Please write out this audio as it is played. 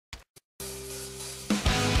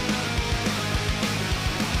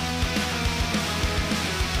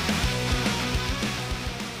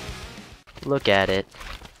Look at it.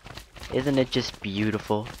 Isn't it just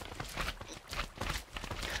beautiful?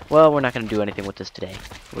 Well, we're not gonna do anything with this today.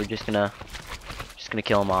 We're just gonna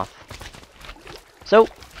kill him off. So,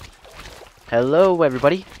 hello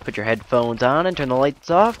everybody. Put your headphones on and turn the lights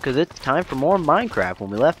off, because it's time for more Minecraft. When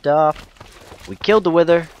we left off, we killed the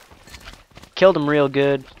wither, killed him real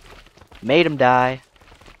good, made him die,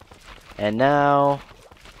 and now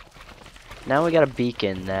we got a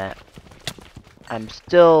beacon that I'm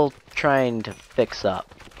still trying to fix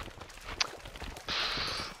up.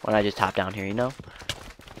 Why not just hop down here, you know?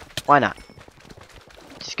 Why not?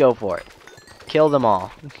 Just go for it. Kill them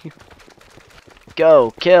all.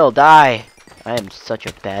 Go, kill, die! I am such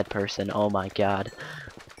a bad person, oh my god.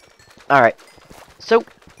 Alright, so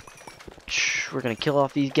we're gonna kill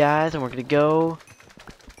off these guys and we're gonna go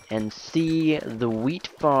and see the wheat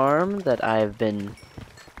farm that I've been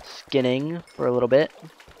skinning for a little bit.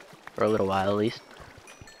 For a little while at least.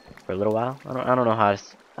 For a little while? I don't know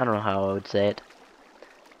how I would say it.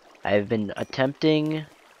 I've been attempting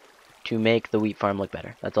to make the wheat farm look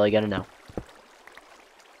better. That's all you gotta know.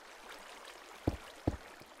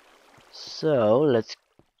 So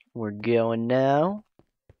we're going now.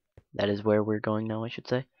 That is where we're going now, I should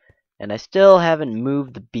say. And I still haven't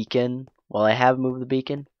moved the beacon. Well, I have moved the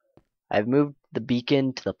beacon. I've moved the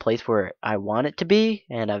beacon to the place where I want it to be,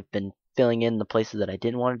 and I've been filling in the places that I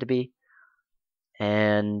didn't want it to be.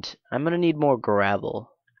 And I'm gonna need more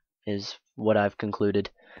gravel, is what I've concluded,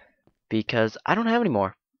 because I don't have any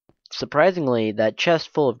more. Surprisingly, that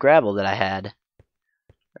chest full of gravel that I had,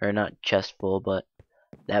 or not chest full, but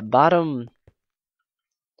that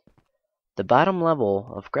the bottom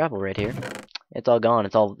level of gravel right here, it's all gone.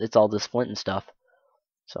 It's all this flint and stuff.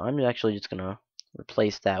 So I'm actually just gonna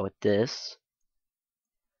replace that with this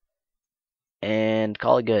and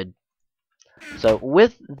call it good. So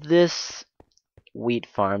with this wheat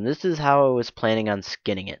farm, this is how I was planning on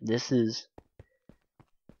skinning it. This is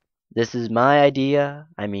my idea.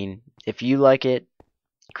 I mean, if you like it,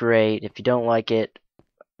 great. If you don't like it,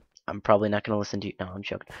 I'm probably not gonna listen to you. No, I'm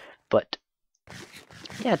joking. But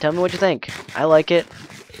yeah, tell me what you think. I like it.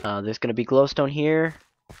 There's gonna be glowstone here.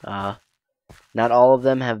 Not all of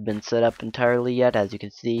them have been set up entirely yet, as you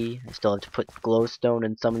can see. I still have to put glowstone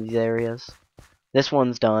in some of these areas. This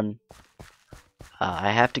one's done.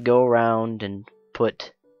 I have to go around and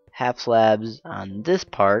put half slabs on this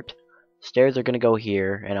part. Stairs are gonna go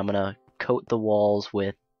here, and I'm gonna coat the walls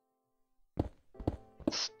with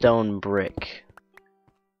stone brick.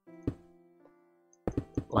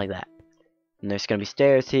 Like that. And there's gonna be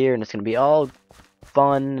stairs here, and it's gonna be all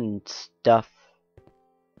fun and stuff.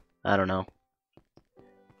 I don't know.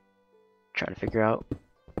 Trying to figure out.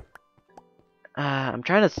 I'm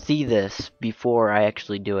trying to see this before I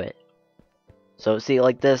actually do it. So see,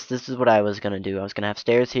 like this is what I was gonna do. I was gonna have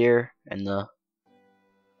stairs here, and I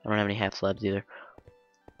don't have any half slabs either.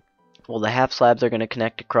 Well, the half slabs are gonna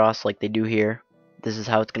connect across like they do here. This is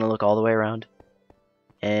how it's gonna look all the way around.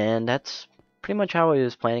 And that's pretty much how I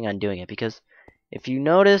was planning on doing it, because if you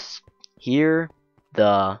notice here,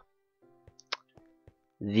 what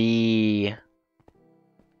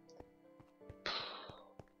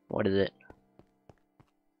is it?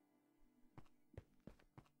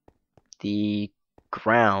 The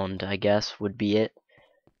ground, I guess, would be it,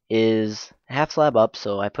 is half slab up,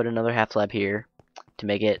 so I put another half slab here to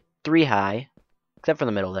make it 3 high, except for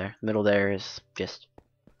the middle there. The middle there is just,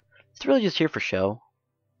 it's really just here for show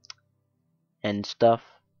and stuff,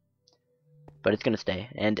 but it's gonna stay.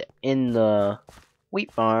 And in the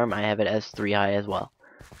wheat farm, I have it as 3 high as well.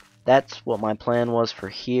 That's what my plan was for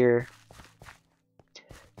here.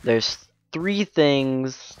 There's 3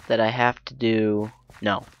 things that I have to do.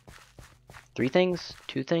 No. 3 things?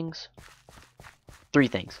 2 things? 3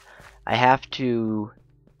 things I have to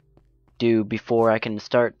do before I can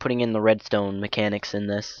start putting in the redstone mechanics in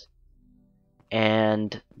this.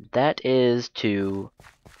 And that is to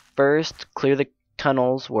first clear the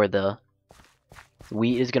tunnels where the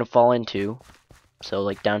wheat is going to fall into. So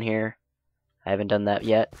like down here, I haven't done that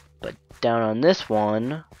yet, but down on this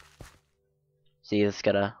one, see, it's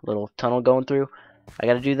got a little tunnel going through. I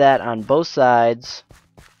got to do that on both sides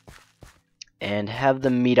and have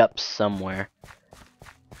them meet up somewhere.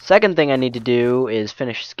 Second thing I need to do is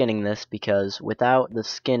finish skinning this, because without the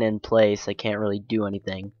skin in place, I can't really do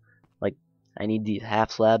anything. Like, I need these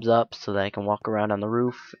half slabs up so that I can walk around on the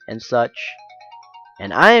roof and such.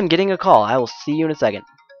 And I am getting a call. I will see you in a second.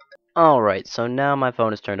 Alright, so now my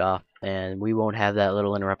phone is turned off, and we won't have that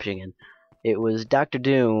little interruption again. It was Dr.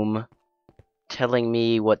 Doom telling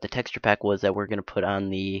me what the texture pack was that we're going to put on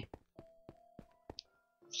the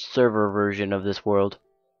server version of this world.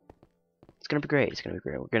 gonna be great. It's gonna be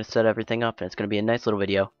great. We're gonna set everything up, and it's gonna be a nice little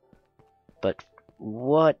video. But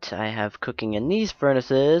what I have cooking in these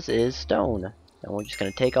furnaces is stone, and we're just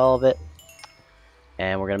gonna take all of it,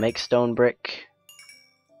 and we're gonna make stone brick,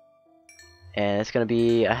 and it's gonna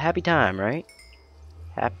be a happy time, right?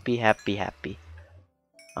 Happy, happy, happy.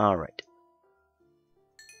 All right.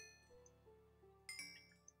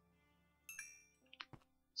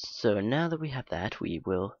 So now that we have that, we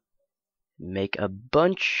will make a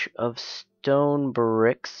bunch of stone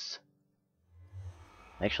bricks.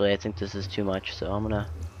 Actually, I think this is too much, so I'm gonna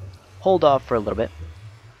hold off for a little bit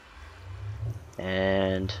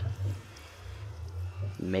and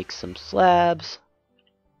make some slabs.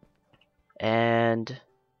 And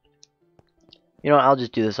you know what, I'll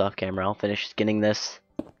just do this off camera. I'll finish skinning this,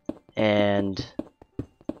 and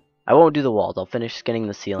I won't do the walls. I'll finish skinning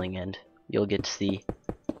the ceiling, and you'll get to see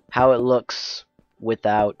how it looks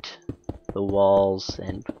without the walls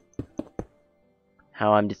and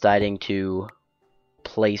how I'm deciding to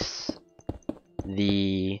place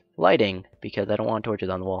the lighting, because I don't want torches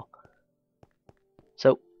on the wall.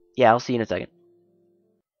 So yeah, I'll see you in a second.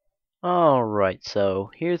 Alright,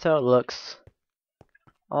 so here's how it looks.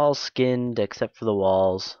 All skinned except for the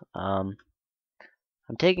walls. I'm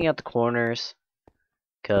taking out the corners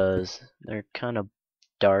because they're kind of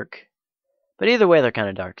dark. But either way, they're kind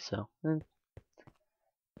of dark, so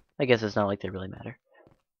I guess it's not like they really matter.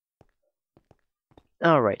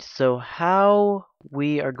 Alright, so how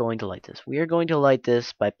we are going to light this. We are going to light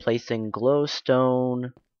this by placing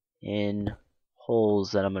glowstone in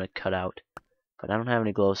holes that I'm going to cut out. But I don't have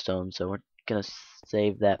any glowstone, so we're going to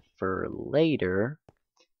save that for later.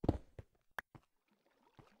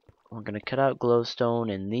 We're going to cut out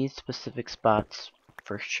glowstone in these specific spots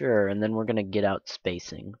for sure, and then we're going to get out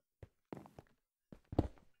spacing.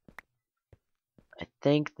 I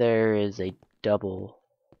think there is a double.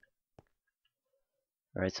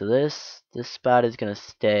 Alright, so this spot is going to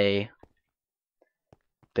stay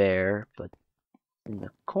bare, but in the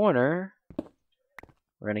corner,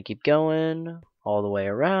 we're going to keep going all the way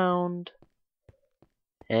around,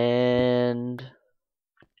 and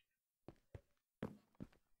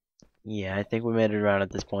yeah, I think we made it around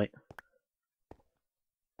at this point.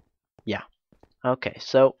 Yeah. Okay,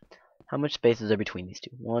 so how much space is there between these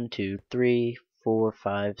two? 1, 2, 3, 4,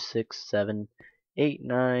 5, 6, 7, 8,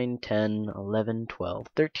 9, 10, 11, 12,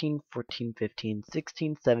 13, 14, 15,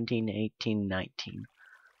 16, 17, 18, 19.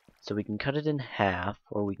 So we can cut it in half,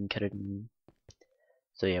 or we can cut it in...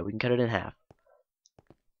 So yeah, we can cut it in half.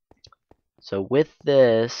 So with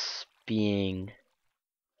this being...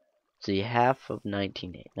 See, half of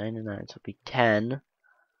 19, 8, 9 and 9, so it'll be 10,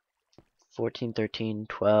 14, 13,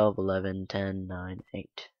 12, 11, 10, 9,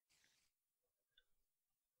 8.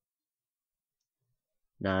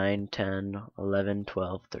 9, 10, 11,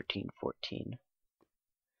 12, 13, 14.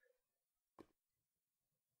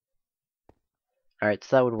 Alright,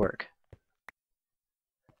 so that would work.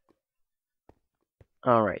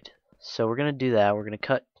 Alright, so we're going to do that. We're going to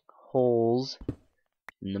cut holes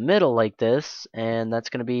in the middle like this, and that's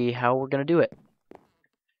going to be how we're going to do it.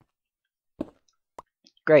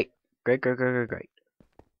 Great. Great, great, great, great, great.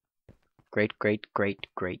 Great, great, great,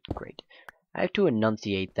 great, great. I have to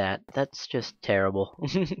enunciate that. That's just terrible.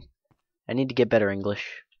 I need to get better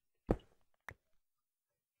English.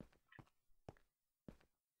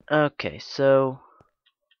 Okay, so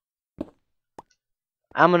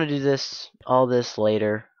I'm gonna do all this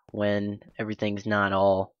later when everything's not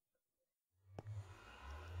all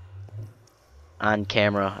on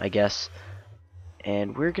camera, I guess.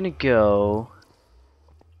 And we're gonna go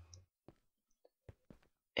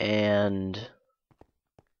and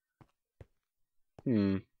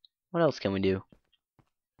what else can we do?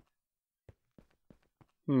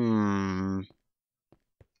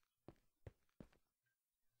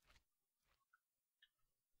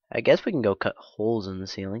 I guess we can go cut holes in the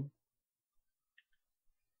ceiling.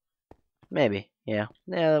 Maybe, yeah.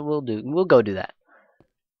 Yeah, we'll go do that.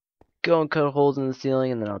 Go and cut holes in the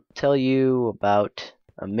ceiling, and then I'll tell you about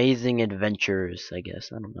amazing adventures, I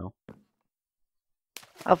guess. I don't know.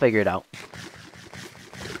 I'll figure it out.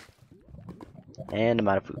 And I'm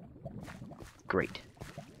out of food. Great.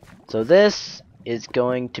 So this is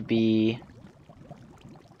going to be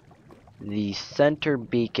the center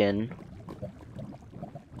beacon.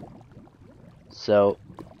 So,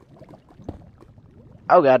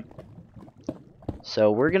 oh god.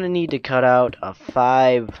 So we're gonna need to cut out a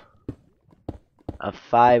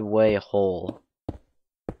five-way hole.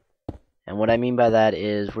 And what I mean by that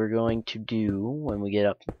is we're going to do when we get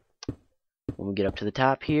up to the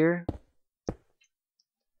top here.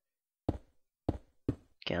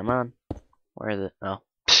 Come on. Where is it? Oh.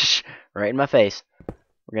 right in my face.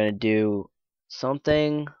 We're gonna do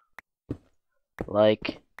something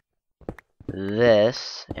like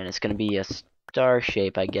this, and it's gonna be a star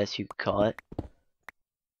shape, I guess you could call it.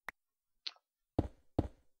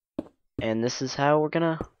 And this is how we're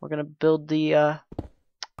gonna build the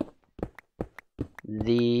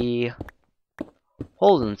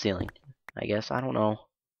holes in the ceiling, I guess. I don't know.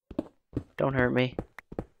 Don't hurt me.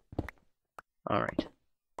 Alright.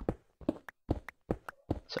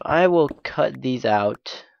 So I will cut these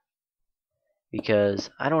out because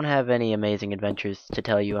I don't have any amazing adventures to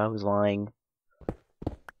tell you. I was lying.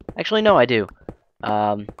 Actually, no, I do.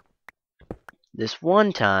 This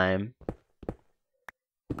one time,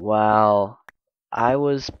 while I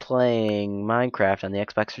was playing Minecraft on the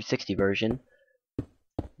Xbox 360 version,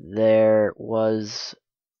 there was...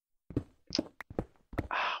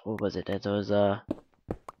 what was it? It was,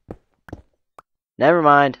 never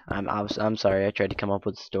mind. I'm sorry. I tried to come up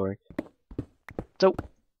with a story. So,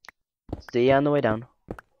 see you on the way down.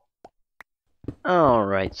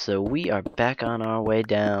 Alright, so we are back on our way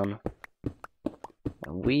down.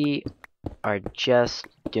 And we are just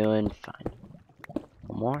doing fine.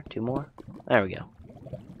 One more? Two more? There we go.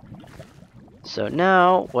 So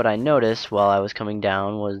now, what I noticed while I was coming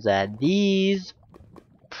down was that these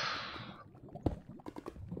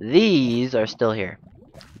are still here.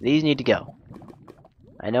 These need to go.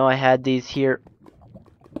 I know I had these here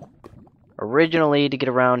originally to get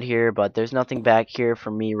around here, but there's nothing back here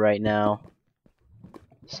for me right now.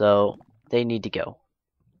 So, they need to go.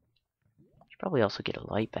 Should probably also get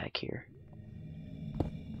a light back here.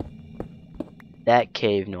 That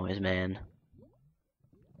cave noise, man.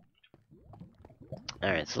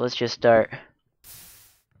 Alright, so let's just start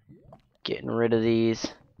getting rid of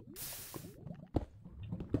these.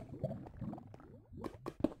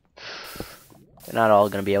 They're not all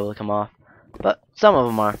going to be able to come off, but some of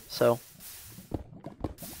them are, so.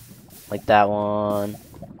 Like that one.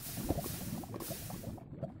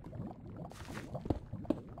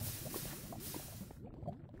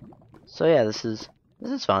 So yeah, this is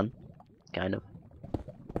fun, kind of.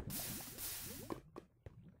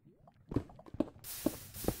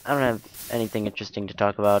 I don't have anything interesting to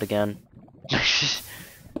talk about again.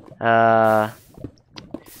 You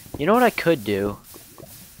know what I could do?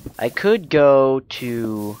 I could go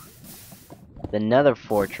to the Nether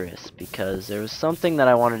Fortress because there was something that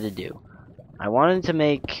I wanted to do. I wanted to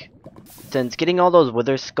make, since getting all those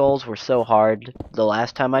Wither skulls were so hard the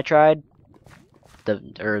last time I tried,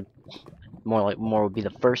 or more would be the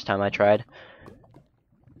first time I tried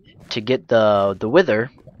to get the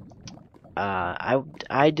Wither.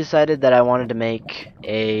 I decided that I wanted to make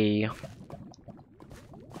a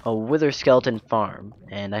Wither skeleton farm,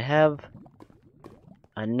 and I have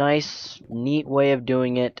a nice, neat way of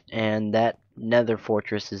doing it, and that Nether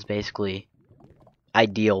Fortress is basically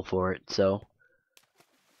ideal for it. So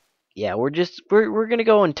yeah, we're gonna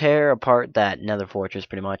go and tear apart that Nether Fortress,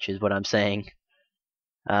 pretty much is what I'm saying.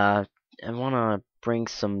 I wanna bring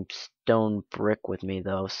some stone brick with me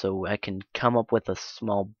though, so I can come up with a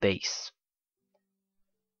small base.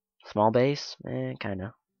 Small base?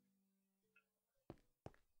 Kinda.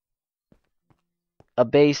 A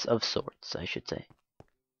base of sorts, I should say.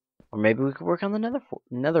 Or maybe we could work on the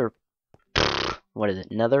nether what is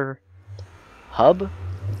it? Nether hub? Is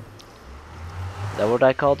that what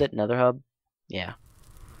I called it? Nether hub? Yeah.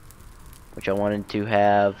 Which I wanted to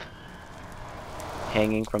have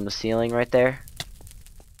hanging from the ceiling right there.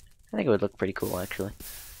 I think it would look pretty cool, actually.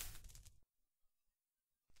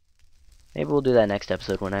 Maybe we'll do that next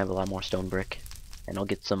episode when I have a lot more stone brick. And I'll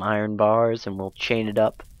get some iron bars and we'll chain it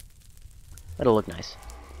up. It'll look nice.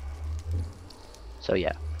 So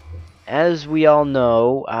yeah. As we all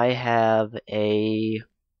know, I have a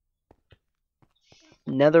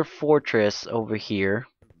Nether fortress over here.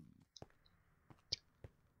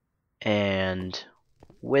 And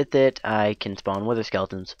with it, I can spawn wither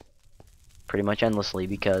skeletons pretty much endlessly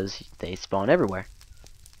because they spawn everywhere.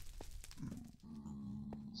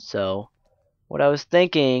 So, what I was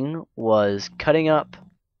thinking was cutting up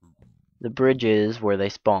the bridges where they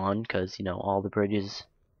spawn, because, you know, all the bridges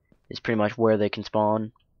is pretty much where they can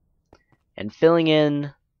spawn, and filling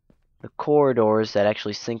in the corridors that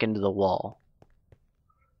actually sink into the wall.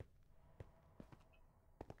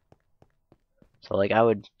 So, like, I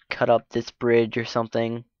would cut up this bridge or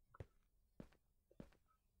something.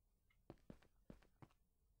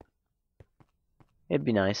 It'd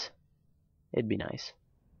be nice. It'd be nice.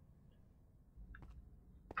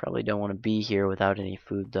 Probably don't want to be here without any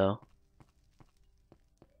food, though.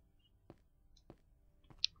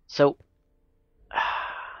 So,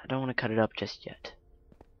 I don't want to cut it up just yet.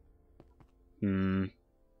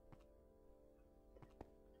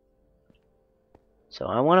 So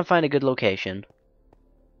I want to find a good location.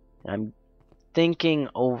 I'm thinking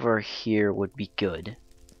over here would be good.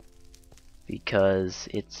 Because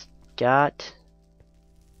it's got...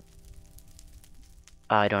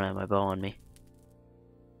 I don't have my bow on me.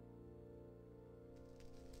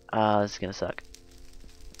 This is gonna suck.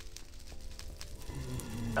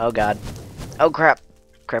 Oh god. Oh crap.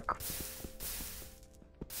 Crap.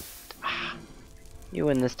 You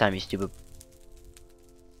win this time, you stupid.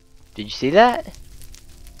 Did you see that?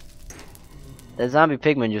 That zombie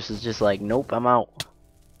pigman just is just like, nope, I'm out.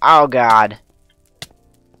 Oh god.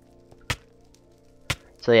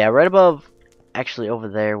 So yeah, right above, actually over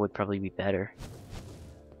there would probably be better.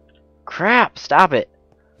 Crap, stop it.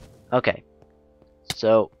 Okay.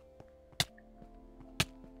 So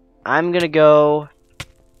I'm gonna go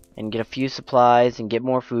and get a few supplies and get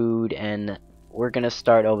more food, and we're gonna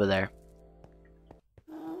start over there.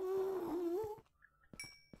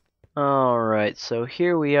 Alright, so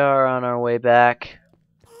here we are on our way back.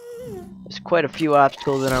 There's quite a few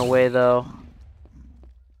obstacles in our way though.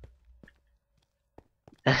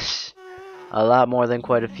 A lot more than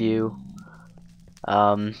quite a few.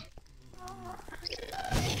 I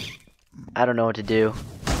don't know what to do.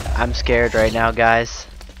 I'm scared right now, guys.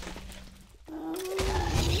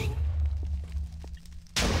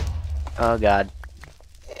 Oh god.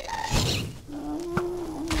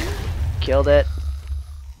 Killed it.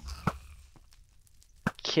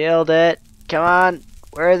 Killed it. Come on.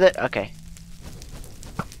 Where is it? Okay.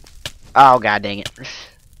 Oh god dang it.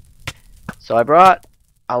 So I brought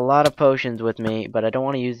a lot of potions with me, but I don't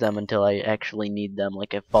want to use them until I actually need them,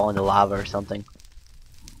 like I fall into lava or something.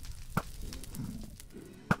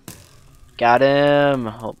 Got him!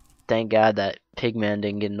 Oh, thank god that pigman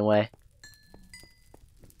didn't get in the way.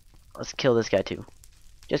 Let's kill this guy too.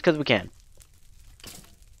 Just because we can.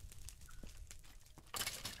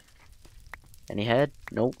 Any head?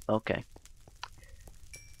 Nope. Okay.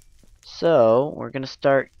 So, we're gonna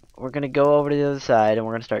go over to the other side and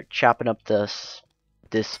we're gonna start chopping up this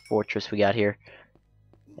fortress we got here.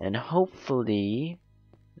 And hopefully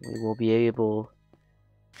we will be able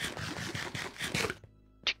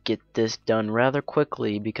to get this done rather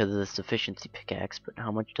quickly because of this efficiency pickaxe. But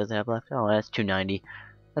how much does it have left? Oh, that's 290.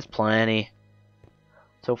 That's plenty.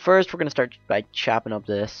 So first we're gonna start by chopping up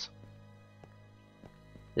this.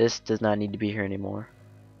 This does not need to be here anymore.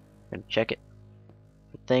 I'm gonna check it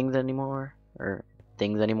for things anymore, or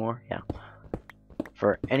things anymore. Yeah.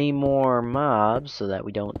 For any more mobs, so that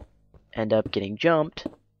we don't end up getting jumped,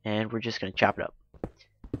 and we're just gonna chop it up.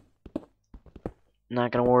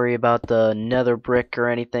 Not gonna worry about the nether brick or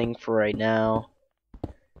anything for right now.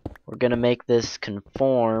 We're gonna make this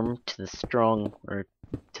conform to the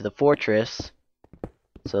to the fortress,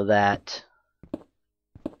 so that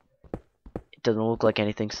it doesn't look like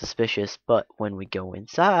anything suspicious. But when we go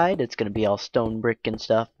inside, it's gonna be all stone brick and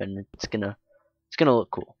stuff, and it's gonna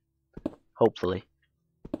look cool. Hopefully,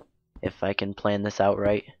 if I can plan this out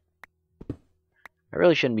right. I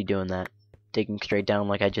really shouldn't be doing that, digging straight down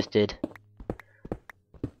like I just did.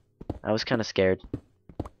 I was kind of scared.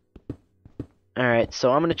 Alright,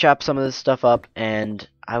 so I'm gonna chop some of this stuff up, and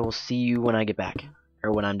I will see you when I get back,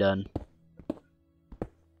 or when I'm done.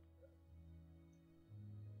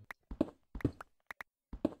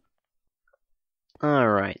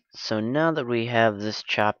 Alright, so now that we have this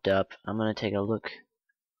chopped up, I'm gonna take a look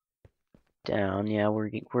down. Yeah,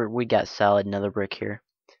 we got solid nether brick here.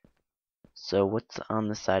 So what's on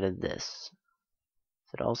the side of this?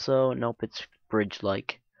 Is it also? Nope, it's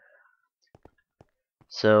bridge-like.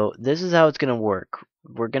 So this is how it's gonna work.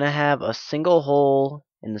 We're gonna have a single hole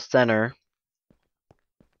in the center,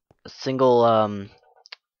 a single a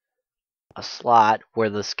slot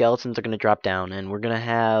where the skeletons are gonna drop down, and we're gonna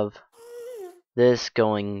have this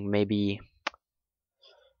going maybe.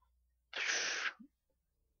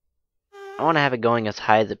 I want to have it going as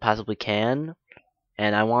high as it possibly can,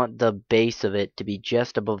 and I want the base of it to be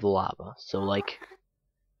just above the lava, so like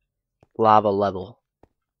lava level.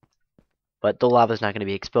 But the lava is not going to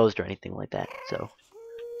be exposed or anything like that, so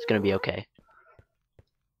it's going to be okay.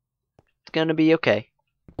 It's going to be okay.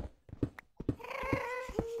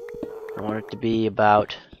 I want it to be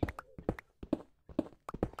about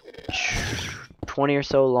 20 or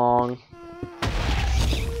so long,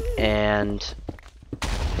 and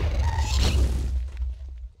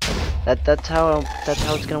that's how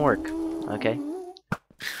it's going to work. Okay.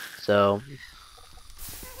 So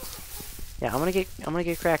yeah, I'm gonna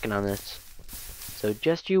get cracking on this. So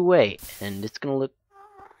just you wait, and it's gonna look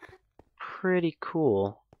pretty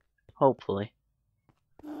cool. Hopefully,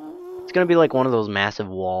 it's gonna be like one of those massive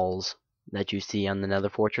walls that you see on the nether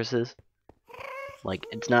fortresses. Like,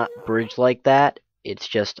 it's not bridge like that, it's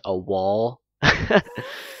just a wall.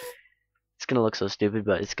 It's gonna look so stupid,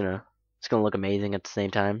 but it's gonna look amazing at the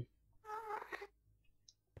same time.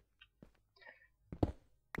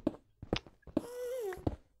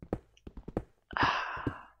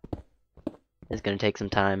 It's gonna take some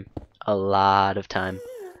time, a lot of time.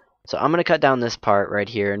 So I'm gonna cut down this part right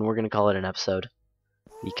here, and we're gonna call it an episode,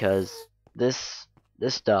 because this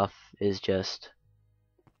stuff is just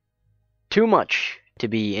too much to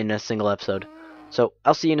be in a single episode. So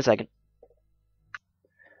I'll see you in a second.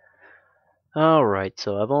 Alright,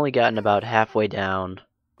 so I've only gotten about halfway down,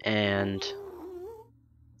 and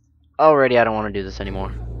already I don't want to do this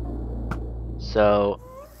anymore. So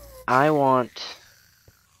I want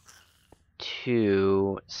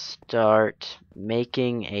to start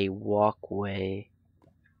making a walkway.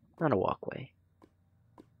 Not a walkway.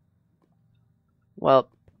 Well,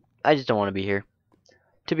 I just don't want to be here.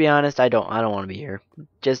 To be honest, I don't want to be here.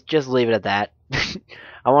 Just leave it at that.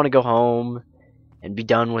 I want to go home and be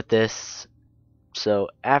done with this. So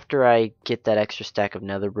after I get that extra stack of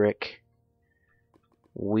nether brick,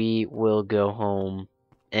 we will go home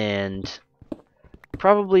and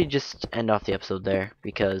probably just end off the episode there,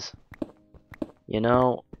 because you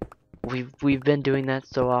know, we've been doing that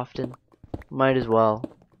so often. Might as well.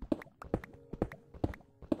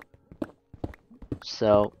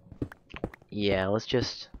 So yeah, let's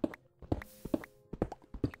just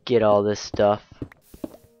get all this stuff.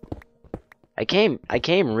 I came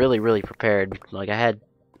really prepared. Like, I had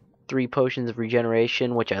 3 potions of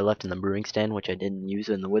regeneration, which I left in the brewing stand, which I didn't use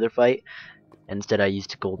in the wither fight. And instead I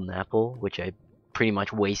used a golden apple, which I pretty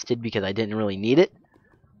much wasted because I didn't really need it.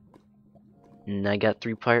 And I got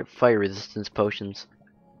 3 fire resistance potions.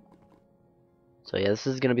 So yeah, this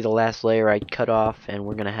is gonna be the last layer I cut off, and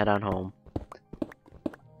we're gonna head on home.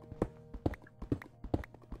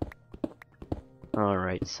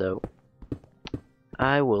 Alright, so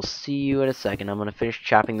I will see you in a second. I'm gonna finish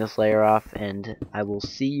chopping this layer off, and I will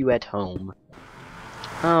see you at home.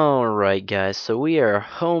 Alright guys, so we are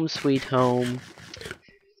home sweet home.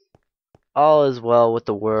 All is well with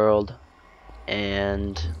the world,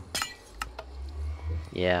 and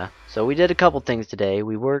yeah, so we did a couple things today.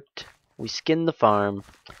 We skinned the farm,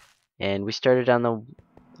 and we started on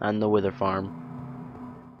the wither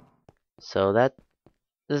farm. So this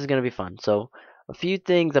is gonna be fun. So a few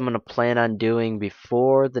things I'm gonna plan on doing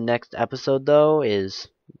before the next episode, though, is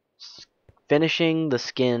finishing the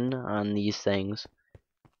skin on these things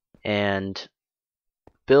and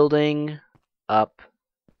building up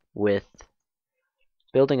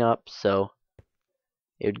so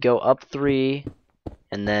it would go up 3,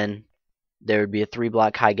 and then there would be a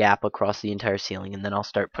 3-block high gap across the entire ceiling, and then I'll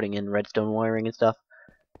start putting in redstone wiring and stuff.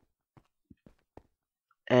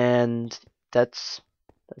 And that's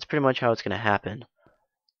pretty much how it's gonna happen.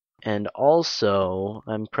 And also,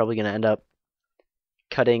 I'm probably gonna end up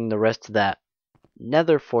cutting the rest of that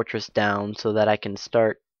nether fortress down so that I can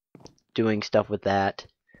start doing stuff with that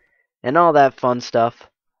and all that fun stuff.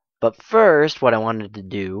 But first, what I wanted to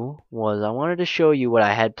do was I wanted to show you what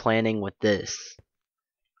I had planning with this.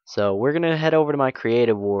 So we're gonna head over to my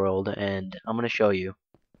creative world, and I'm gonna show you.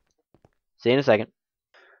 See you in a second.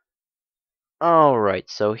 Alright,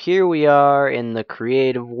 so here we are in the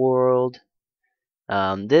creative world.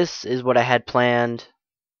 This is what I had planned.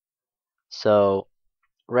 So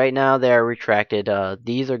right now they are retracted.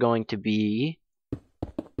 These are going to be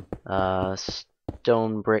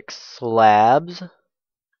stone brick slabs.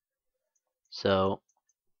 So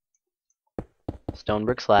stone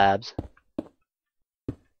brick slabs,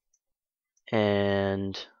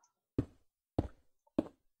 and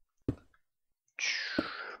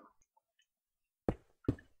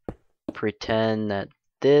pretend that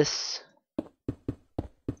this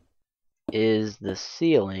is the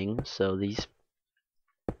ceiling. So these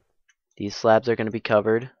slabs are going to be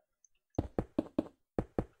covered.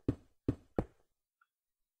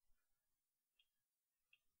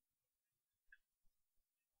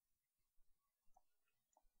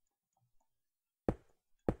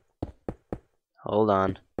 Hold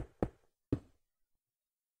on.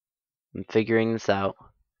 I'm figuring this out.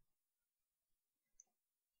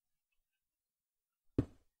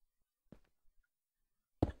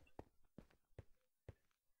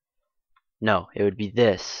 No, it would be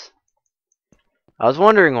this. I was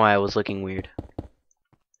wondering why I was looking weird.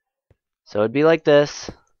 So it'd be like this.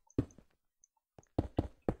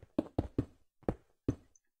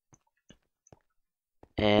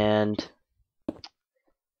 And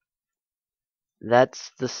that's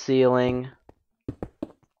the ceiling.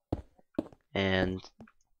 And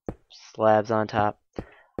slabs on top.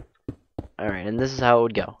 Alright, and this is how it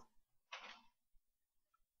would go.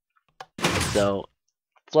 So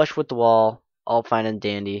flush with the wall, all fine and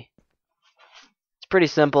dandy. It's pretty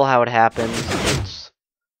simple how it happens. It's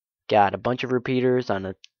got a bunch of repeaters on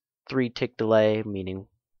a 3-tick delay, meaning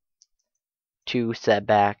 2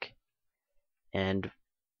 setback, and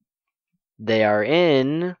they are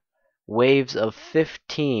in waves of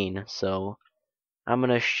 15. So I'm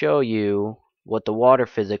going to show you what the water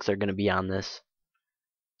physics are going to be on this.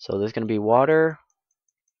 So there's going to be water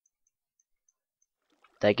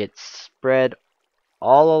that gets spread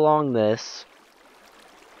all along this.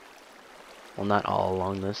 Well, not all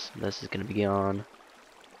along this. This is going to be gone.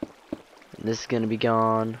 And this is going to be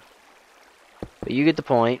gone. But you get the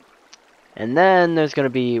point. And then there's going to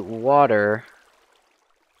be water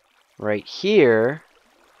right here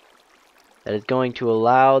that is going to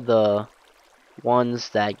allow the ones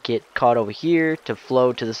that get caught over here to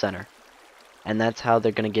flow to the center. And that's how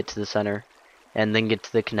they're going to get to the center and then get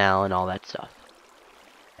to the canal and all that stuff.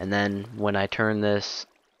 And then when I turn this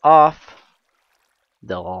off,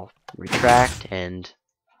 they'll all retract, and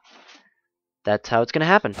that's how it's going to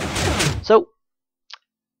happen. So,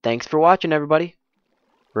 thanks for watching, everybody.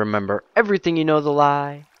 Remember, everything you know is a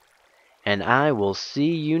lie, and I will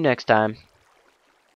see you next time.